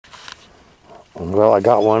Well, I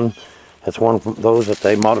got one. That's one of those that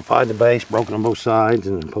they modified the base, broken on both sides,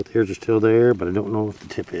 and both ears are still there, but I don't know what the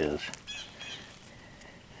tip is.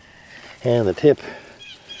 And the tip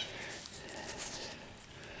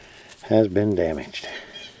has been damaged.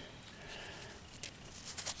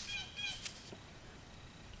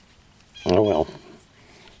 Oh well.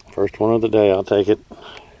 First one of the day, I'll take it.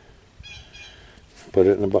 Put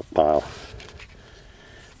it in the buck pile.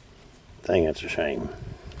 Dang, that's a shame.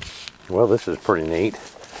 Well, this is pretty neat.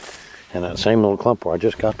 And that same little clump where I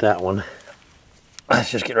just got that one.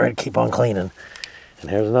 Let's just get ready to keep on cleaning. And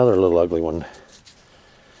here's another little ugly one.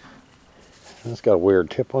 It's got a weird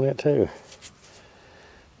tip on it too.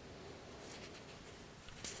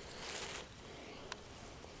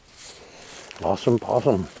 Awesome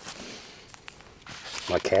possum.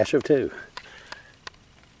 My cache of two.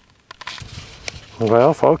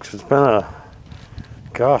 Well, folks, it's been a,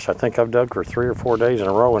 gosh, I think I've dug for 3 or 4 days in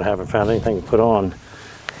a row and haven't found anything to put on.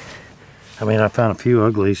 I mean, I found a few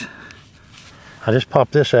uglies. I just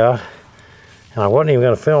popped this out, and I wasn't even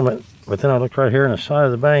going to film it, but then I looked right here on the side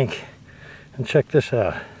of the bank, and check this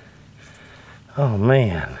out. Oh,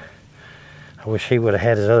 man. I wish he would have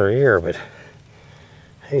had his other ear, but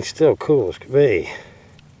he's still cool as could be.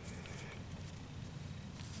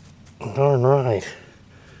 Darn right.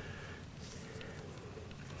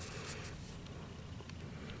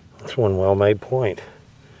 That's one well-made point.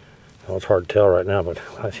 Well, it's hard to tell right now, but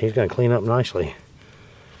he's going to clean up nicely.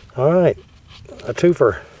 All right, a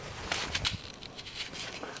twofer.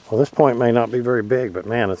 Well, this point may not be very big, but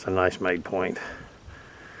man, it's a nice made point.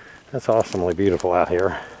 That's awesomely beautiful out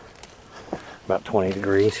here. About 20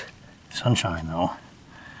 degrees. Sunshine though.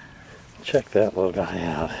 Check that little guy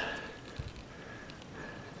out.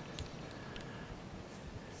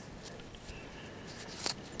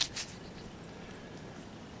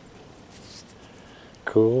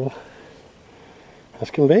 Cool as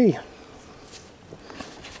can be.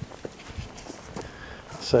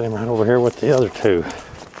 I'll set him right over here with the other two.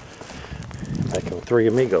 Making 3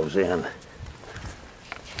 amigos in.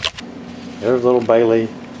 There's little Bailey.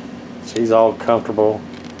 She's all comfortable,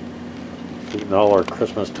 eating all her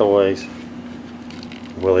Christmas toys.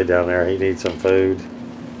 Willie down there, he needs some food.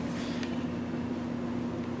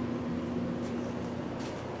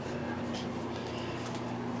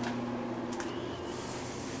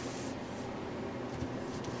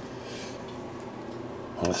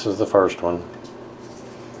 This is the first one.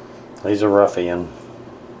 He's a ruffian.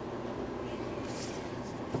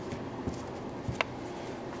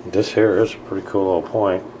 This here is a pretty cool little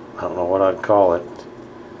point. I don't know what I'd call it.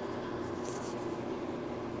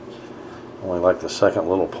 Only like the second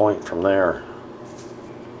little point from there.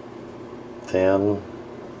 Thin.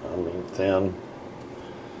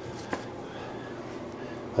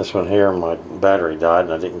 This one here, my battery died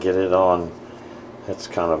and I didn't get it on. It's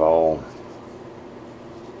kind of all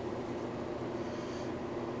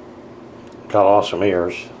got awesome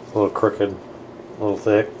ears. A little crooked, a little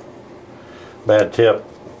thick. Bad tip.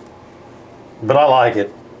 But I like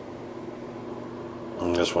it.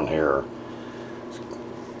 And this one here,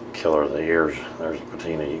 killer of the ears. There's a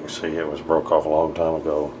patina. You can see it was broke off a long time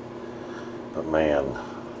ago. But man,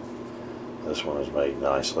 this one is made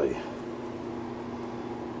nicely.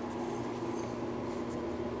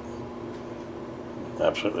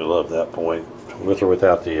 Absolutely love that point, with or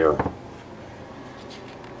without the ear.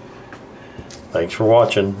 Thanks for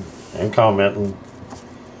watching and commenting.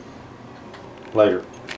 Later.